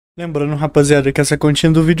Lembrando, rapaziada, que essa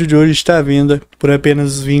continha do vídeo de hoje está à venda por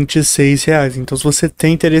apenas R$ 26. Então, se você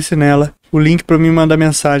tem interesse nela, o link para me mandar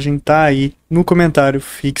mensagem tá aí no comentário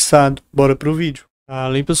fixado. Bora pro vídeo.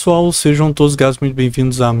 Além, pessoal, sejam todos gatos muito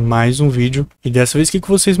bem-vindos a mais um vídeo. E dessa vez aqui com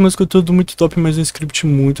vocês, mais conteúdo muito top, mais um script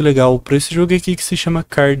muito legal para esse jogo aqui que se chama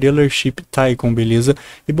Car Dealership Tycoon, beleza?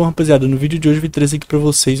 E bom, rapaziada, no vídeo de hoje eu vim trazer aqui para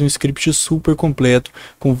vocês um script super completo,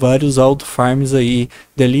 com vários auto farms aí,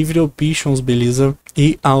 delivery options, beleza?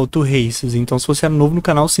 E auto races. Então, se você é novo no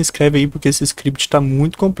canal, se inscreve aí porque esse script está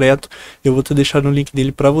muito completo. Eu vou estar deixando o link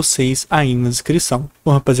dele para vocês aí na descrição.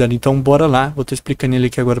 Bom, rapaziada, então bora lá. Vou estar explicando ele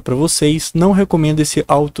aqui agora para vocês. Não recomendo esse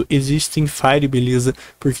auto existing fire, beleza?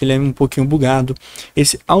 Porque ele é um pouquinho bugado.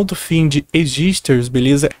 Esse auto find existers,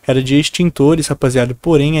 beleza? Era de extintores, rapaziada.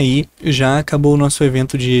 Porém aí já acabou o nosso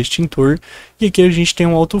evento de extintor. E aqui a gente tem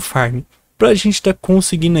um auto farm. Pra gente estar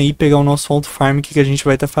conseguindo aí pegar o nosso auto farm, o que a gente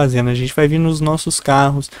vai estar fazendo? A gente vai vir nos nossos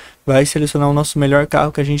carros, vai selecionar o nosso melhor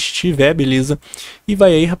carro que a gente tiver, beleza? E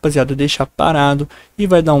vai aí, rapaziada, deixar parado e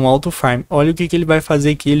vai dar um auto farm. Olha o que ele vai fazer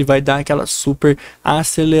aqui, ele vai dar aquela super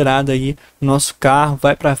acelerada aí no nosso carro,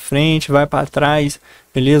 vai pra frente, vai pra trás,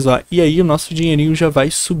 beleza? Ó, e aí o nosso dinheirinho já vai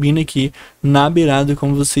subindo aqui na beirada,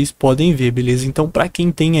 como vocês podem ver, beleza? Então, pra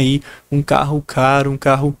quem tem aí um carro caro, um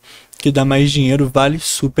carro que dá mais dinheiro, vale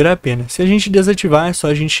super a pena. Se a gente desativar, é só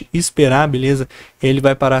a gente esperar, beleza? Ele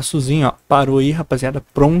vai parar sozinho, ó. Parou aí, rapaziada,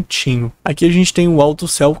 prontinho. Aqui a gente tem o Auto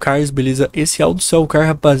Sell Cars, beleza? Esse Auto Sell Car,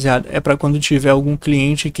 rapaziada, é para quando tiver algum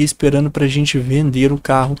cliente aqui esperando pra gente vender o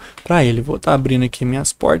carro pra ele. Vou estar abrindo aqui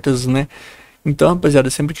minhas portas, né? Então, rapaziada,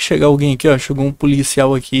 sempre que chegar alguém aqui, ó, chegou um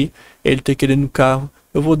policial aqui, ele tá querendo o carro,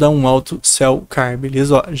 eu vou dar um Auto Sell Car,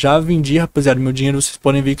 beleza? Ó, já vendi, rapaziada, meu dinheiro, vocês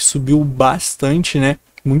podem ver que subiu bastante, né?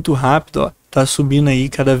 Muito rápido, ó, tá subindo aí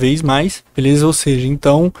cada vez mais, beleza? Ou seja,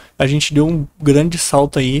 então a gente deu um grande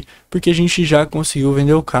salto aí, porque a gente já conseguiu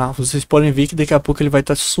vender o carro. Vocês podem ver que daqui a pouco ele vai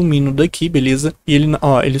estar sumindo daqui, beleza? E ele,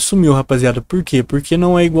 ó, ele sumiu, rapaziada. Por quê? Porque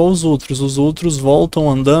não é igual aos outros voltam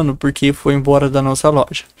andando porque foi embora da nossa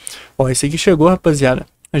loja. Ó, esse aqui chegou, rapaziada.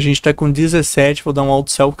 A gente tá com 17, vou dar um auto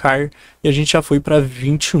sell car e a gente já foi para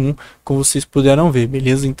 21, como vocês puderam ver,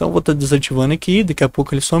 beleza? Então vou estar desativando aqui, daqui a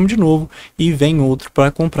pouco ele some de novo e vem outro para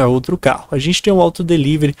comprar outro carro. A gente tem o auto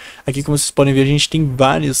delivery, aqui como vocês podem ver a gente tem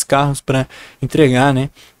vários carros para entregar, né?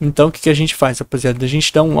 Então o que a gente faz, rapaziada? A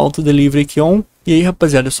gente dá um auto delivery aqui on. E aí,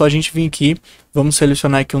 rapaziada, é só a gente vir aqui, vamos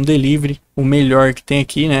selecionar aqui um delivery, o melhor que tem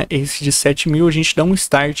aqui, né? Esse de 7.000, a gente dá um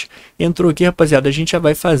start. Entrou aqui, rapaziada, a gente já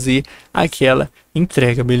vai fazer aquela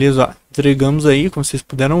entrega, beleza? Ó, entregamos aí, como vocês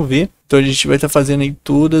puderam ver. Então a gente vai estar fazendo aí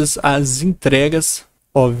todas as entregas,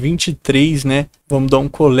 ó, 23, né? Vamos dar um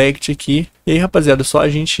collect aqui. E aí, rapaziada, é só a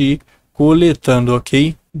gente ir coletando,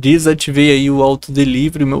 ok? Desativei aí o auto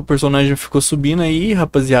delivery, meu personagem ficou subindo aí,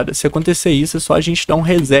 rapaziada. Se acontecer isso, é só a gente dar um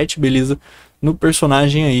reset, beleza? No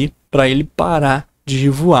personagem aí, para ele parar de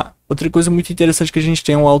voar. Outra coisa muito interessante que a gente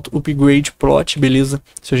tem é um auto upgrade plot, beleza?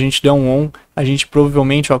 Se a gente der um on, a gente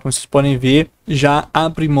provavelmente, ó, como vocês podem ver, já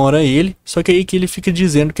aprimora ele. Só que aí que ele fica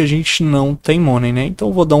dizendo que a gente não tem money, né? Então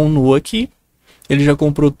eu vou dar um no aqui. Ele já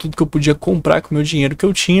comprou tudo que eu podia comprar com o meu dinheiro que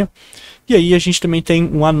eu tinha. E aí a gente também tem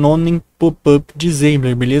um Anonymous Pop-Up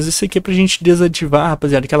Disabler, beleza? Isso aqui é pra gente desativar,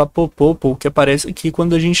 rapaziada, aquela pop-up que aparece aqui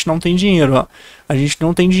quando a gente não tem dinheiro, ó. A gente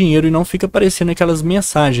não tem dinheiro e não fica aparecendo aquelas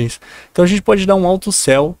mensagens. Então a gente pode dar um auto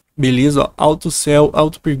sell, beleza? Ó, auto sell,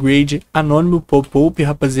 auto upgrade, Anonymous Pop-Up,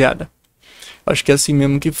 rapaziada. Acho que é assim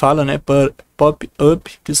mesmo que fala, né?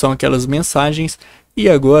 Pop-up, que são aquelas mensagens. E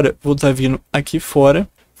agora vou estar vindo aqui fora.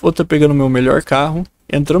 Vou estar pegando o meu melhor carro.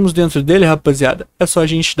 Entramos dentro dele, rapaziada. É só a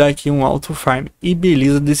gente dar aqui um auto farm. E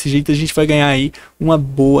beleza, desse jeito a gente vai ganhar aí uma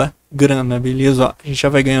boa grana, beleza? Ó, a gente já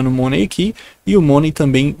vai ganhando money aqui. E o money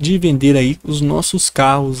também de vender aí os nossos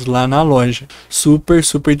carros lá na loja. Super,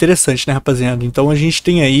 super interessante, né, rapaziada? Então a gente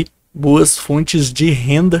tem aí boas fontes de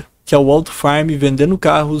renda, que é o auto farm, vendendo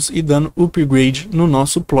carros e dando upgrade no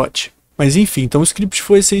nosso plot. Mas enfim, então o script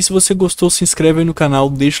foi esse aí. Se você gostou, se inscreve aí no canal,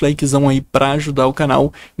 deixa o likezão aí pra ajudar o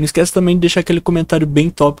canal. Não esquece também de deixar aquele comentário bem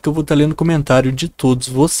top, que eu vou estar lendo o comentário de todos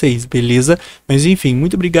vocês, beleza? Mas enfim,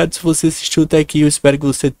 muito obrigado se você assistiu até aqui. Eu espero que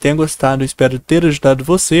você tenha gostado, eu espero ter ajudado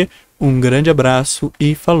você. Um grande abraço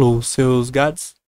e falou, seus gads.